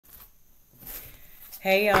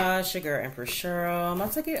Hey y'all, it's your girl Empress Cheryl. I'm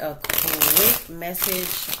about to get a quick message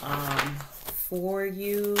for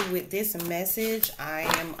you. With this message, I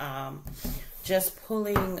am just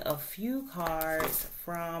pulling a few cards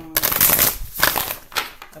from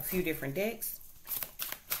a few different decks.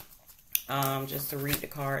 Just to read the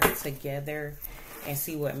cards together and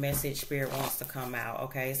see what message Spirit wants to come out.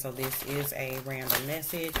 Okay, so this is a random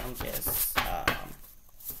message. I'm just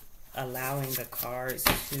allowing the cards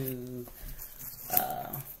to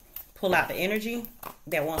pull out the energy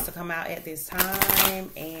that wants to come out at this time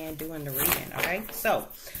and doing the reading. Okay, so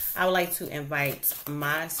I would like to invite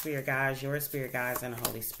my spirit guides, your spirit guides, and the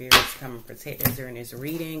Holy Spirit to come and protect us during this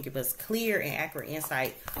reading. Give us clear and accurate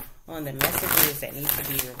insight on the messages that need to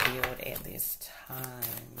be revealed at this time.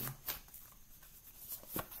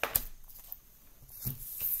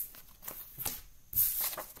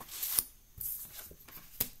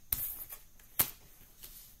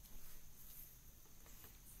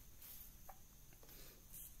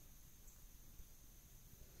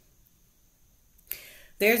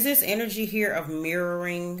 There's this energy here of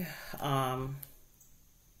mirroring. Could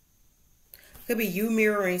be you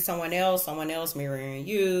mirroring someone else mirroring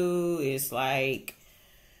you. It's like,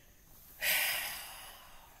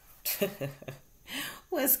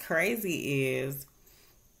 what's crazy is,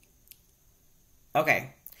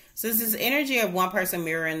 okay, so this is energy of one person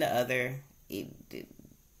mirroring the other.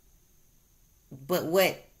 But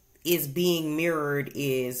what is being mirrored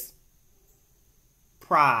is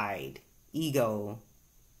pride, ego,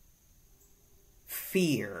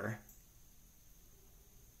 fear.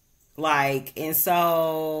 Like, and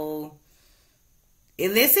so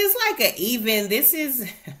this is like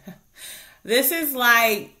this is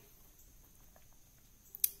like,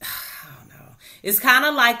 I don't know. It's kind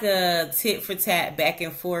of like a tit for tat, back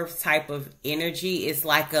and forth type of energy. It's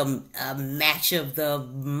like a match of the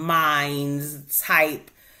minds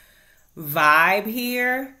type vibe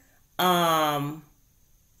here. And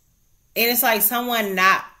it's like someone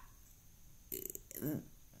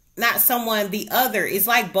not someone, the other. It's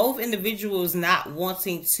like both individuals not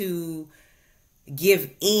wanting to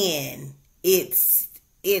give in. It's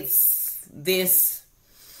this,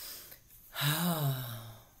 I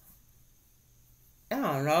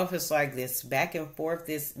don't know if it's like this back and forth,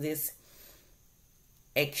 this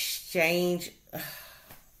exchange,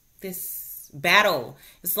 this battle.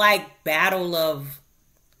 It's like battle of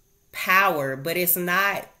power, but it's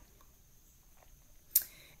not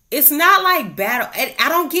like battle. I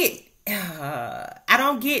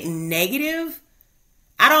don't get negative.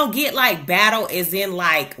 I don't get like battle as in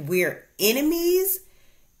like we're enemies.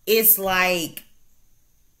 It's like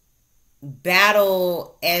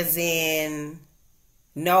battle as in,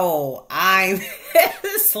 no,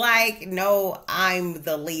 it's like, no, I'm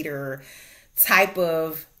the leader type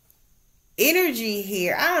of energy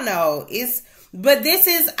here. I don't know.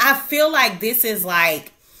 I feel like this is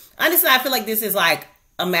like, honestly, I feel like this is like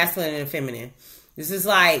a masculine and a feminine. This is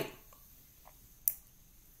like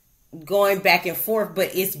going back and forth,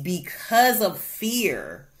 but it's because of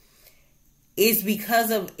fear. It's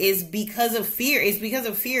because of fear. It's because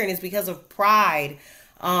of fear, and it's because of pride.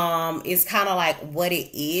 It's kind of like what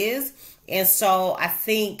it is. And so I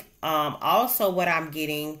think also what I'm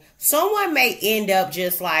getting, someone may end up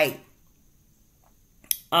just like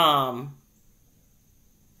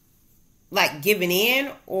giving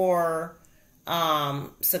in, or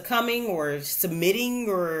succumbing or submitting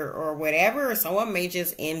or whatever. Someone may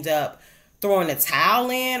just end up throwing the towel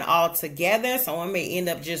in altogether. Someone may end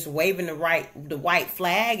up just waving the white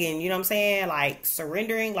flag and, you know what I'm saying, like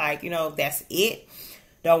surrendering, like, you know, that's it.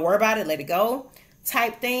 Don't worry about it, let it go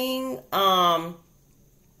type thing.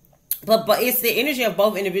 But it's the energy of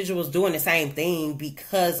both individuals doing the same thing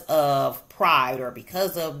because of pride or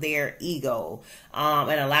because of their ego,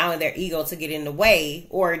 and allowing their ego to get in the way.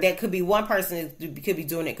 Or that could be one person could be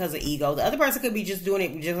doing it because of ego. The other person could be just doing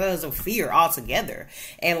it just because of fear altogether,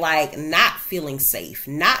 and like not feeling safe,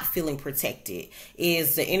 not feeling protected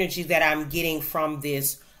is the energy that I'm getting from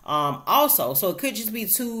this also. So it could just be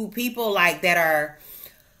two people like that are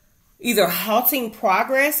either halting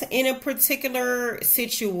progress in a particular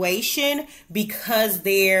situation because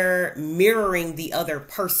they're mirroring the other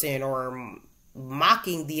person or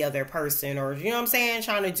mocking the other person, or, you know what I'm saying,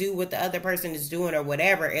 trying to do what the other person is doing or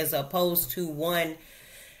whatever, as opposed to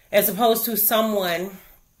someone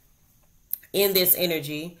in this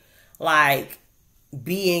energy, like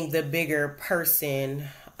being the bigger person,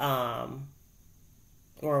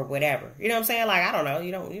 or whatever. You know what I'm saying? Like, I don't know.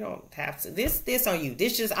 You don't have to. This on you.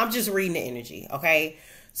 I'm just reading the energy, okay?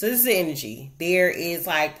 So this is the energy. There is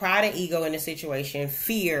like pride and ego in a situation,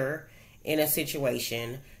 fear in a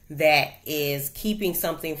situation, that is keeping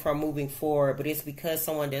something from moving forward, but it's because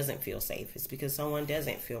someone doesn't feel safe. It's because someone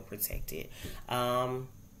doesn't feel protected.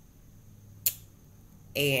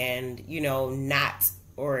 And, you know, not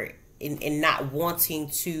wanting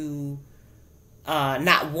to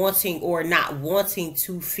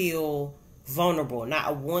feel vulnerable,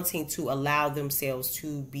 not wanting to allow themselves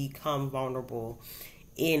to become vulnerable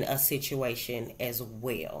in a situation as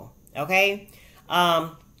well. Okay.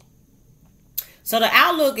 So the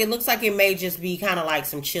outlook, it looks like it may just be kind of like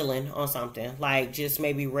some chilling on something, like just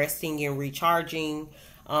maybe resting and recharging,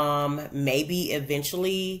 maybe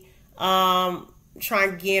eventually trying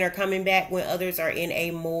again or coming back when others are in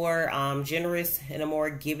a more generous and a more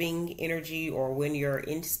giving energy, or when your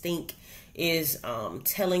instinct is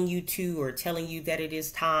telling you to, or telling you that it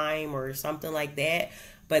is time or something like that.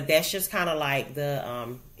 But that's just kind of like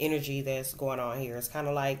the energy that's going on here. It's kind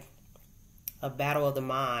of like a battle of the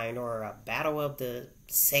mind, or a battle of the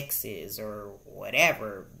sexes, or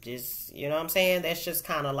whatever. Just, you know what I'm saying? That's just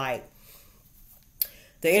kind of like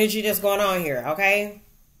the energy that's going on here, okay?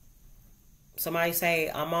 Somebody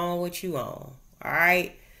say, I'm on what you on. All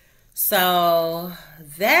right? So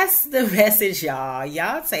that's the message, y'all.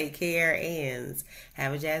 Y'all take care and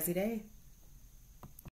have a jazzy day.